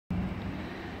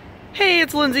Hey,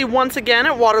 it's Lindsay once again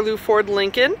at Waterloo Ford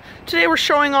Lincoln. Today we're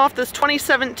showing off this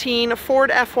 2017 Ford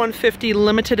F-150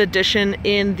 limited edition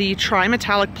in the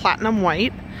tri-metallic platinum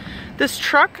white. This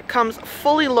truck comes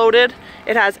fully loaded.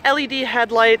 It has LED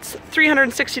headlights,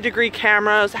 360-degree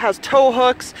cameras, has tow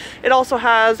hooks. It also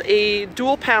has a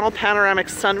dual panel panoramic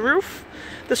sunroof.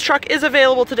 This truck is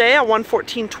available today at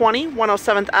 11420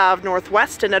 107th Ave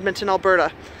Northwest in Edmonton,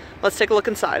 Alberta. Let's take a look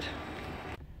inside.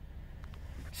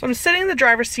 So I'm sitting in the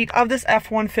driver's seat of this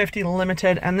F-150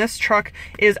 Limited, and this truck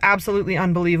is absolutely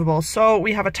unbelievable. So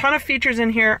we have a ton of features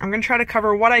in here. I'm going to try to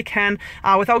cover what I can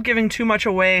without giving too much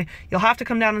away. You'll have to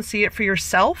come down and see it for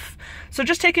yourself. So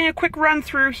just taking a quick run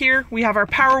through here, we have our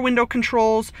power window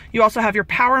controls. You also have your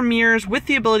power mirrors with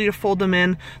the ability to fold them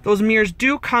in. Those mirrors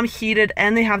do come heated,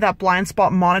 and they have that blind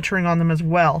spot monitoring on them as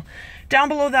well. Down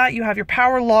below that, you have your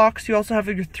power locks. You also have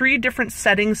your 3 different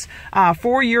settings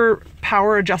for your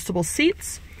power adjustable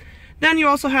seats. Then you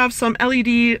also have some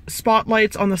LED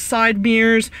spotlights on the side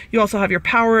mirrors. You also have your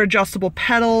power adjustable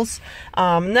pedals.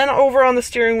 Then over on the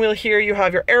steering wheel here, you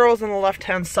have your arrows on the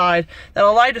left-hand side that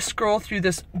allow you to scroll through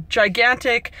this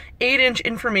gigantic 8-inch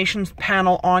information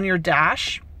panel on your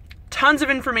dash. Tons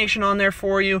of information on there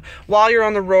for you while you're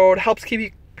on the road. Helps keep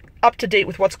you up to date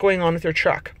with what's going on with your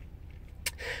truck.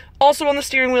 Also on the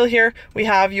steering wheel here, we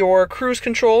have your cruise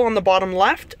control on the bottom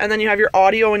left, and then you have your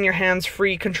audio and your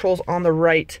hands-free controls on the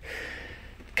right.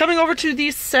 Coming over to the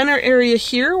center area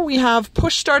here, we have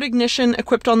push start ignition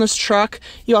equipped on this truck.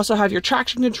 You also have your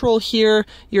traction control here,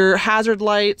 your hazard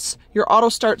lights, your auto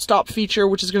start stop feature,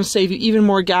 which is going to save you even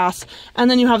more gas,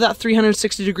 and then you have that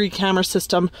 360-degree camera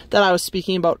system that I was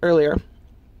speaking about earlier.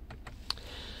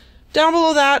 Down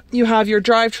below that, you have your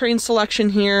drivetrain selection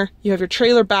here. You have your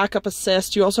trailer backup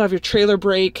assist. You also have your trailer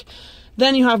brake.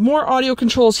 Then you have more audio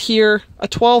controls here, a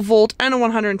 12 volt and a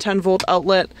 110 volt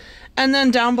outlet. And then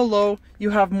down below, you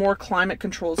have more climate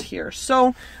controls here.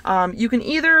 So you can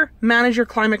either manage your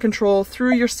climate control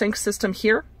through your sync system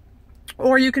here,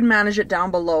 or you can manage it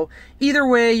down below. Either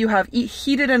way, you have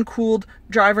heated and cooled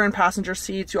driver and passenger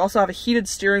seats. You also have a heated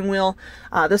steering wheel.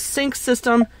 The sync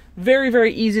system, very,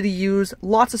 very easy to use.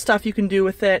 Lots of stuff you can do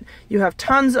with it. You have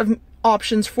tons of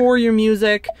options for your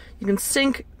music. You can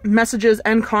sync messages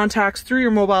and contacts through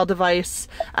your mobile device,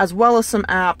 as well as some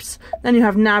apps. Then you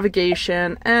have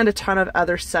navigation and a ton of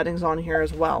other settings on here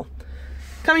as well.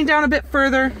 Coming down a bit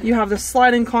further, you have the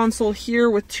sliding console here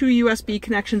with 2 USB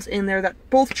connections in there that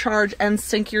both charge and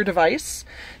sync your device.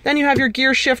 Then you have your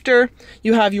gear shifter,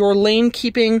 you have your lane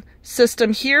keeping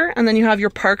system here, and then you have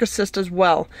your park assist as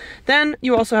well. Then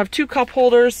you also have 2 cup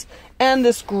holders and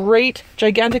this great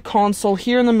gigantic console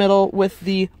here in the middle with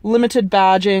the limited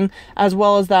badging as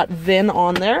well as that VIN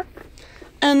on there.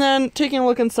 And then taking a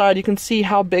look inside, you can see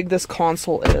how big this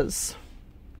console is.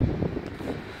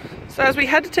 So as we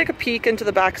head to take a peek into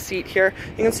the back seat here,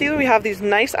 you can see that we have these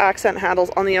nice accent handles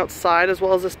on the outside as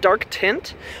well as this dark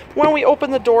tint. When we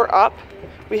open the door up,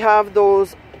 we have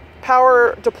those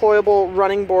power deployable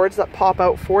running boards that pop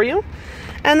out for you.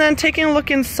 And then taking a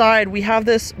look inside, we have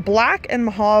this black and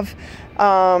mauve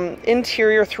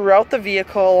interior throughout the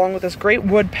vehicle, along with this great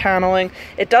wood paneling.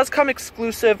 It does come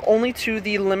exclusive only to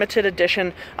the limited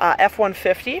edition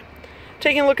F-150.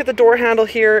 Taking a look at the door handle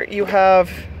here, you have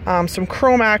some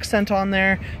chrome accent on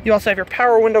there. You also have your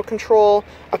power window control,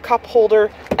 a cup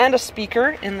holder, and a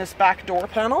speaker in this back door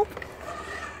panel.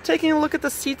 Taking a look at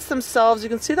the seats themselves, you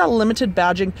can see that limited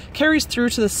badging carries through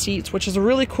to the seats, which is a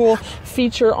really cool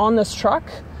feature on this truck.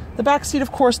 The back seat,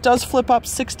 of course, does flip up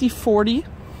 60/40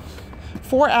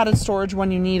 for added storage when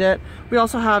you need it. We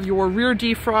also have your rear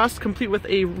defrost, complete with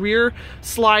a rear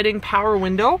sliding power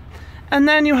window. And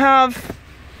then you have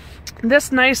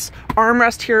this nice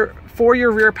armrest here for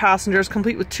your rear passengers,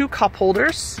 complete with 2 cup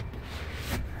holders.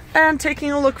 And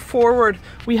taking a look forward,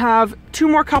 we have 2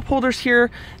 more cup holders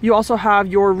here. You also have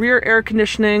your rear air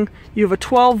conditioning. You have a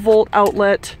 12 volt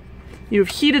outlet. You have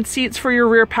heated seats for your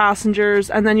rear passengers.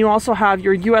 And then you also have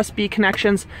your USB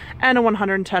connections and a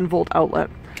 110 volt outlet.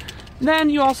 Then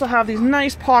you also have these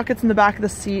nice pockets in the back of the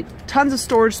seat, tons of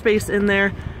storage space in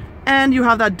there. And you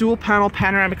have that dual panel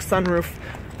panoramic sunroof.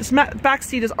 This back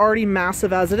seat is already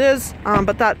massive as it is,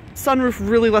 but that sunroof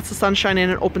really lets the sunshine in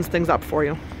and opens things up for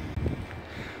you.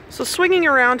 So swinging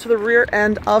around to the rear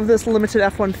end of this limited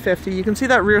F-150, you can see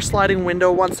that rear sliding window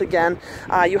once again.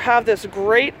 You have this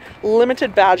great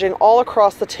limited badging all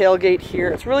across the tailgate here.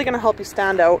 It's really going to help you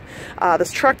stand out.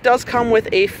 This truck does come with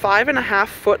a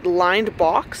 5.5-foot lined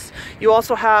box. You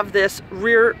also have this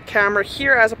rear camera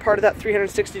here as a part of that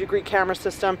 360-degree camera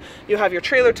system. You have your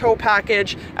trailer tow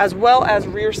package as well as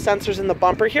rear sensors in the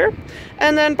bumper here.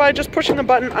 And then by just pushing the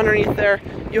button underneath there,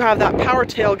 you have that power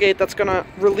tailgate that's going to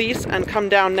release and come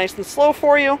down nice and slow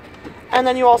for you. And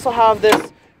then you also have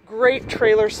this great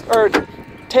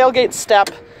tailgate step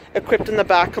equipped in the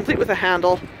back, complete with a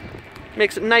handle.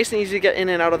 Makes it nice and easy to get in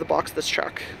and out of the box of this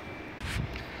truck.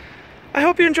 I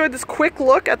hope you enjoyed this quick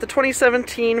look at the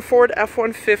 2017 Ford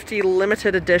F-150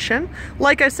 Limited Edition.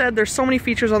 Like I said, there's so many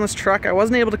features on this truck, I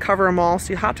wasn't able to cover them all,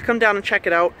 so you have to come down and check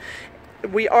it out.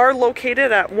 We are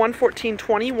located at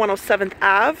 11420 107th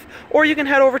Ave, or you can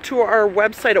head over to our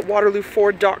website at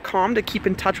waterlooford.com to keep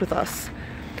in touch with us.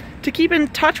 To keep in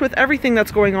touch with everything that's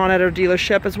going on at our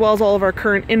dealership, as well as all of our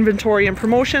current inventory and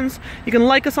promotions, you can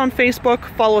like us on Facebook,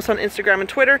 follow us on Instagram and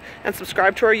Twitter, and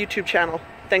subscribe to our YouTube channel.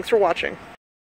 Thanks for watching.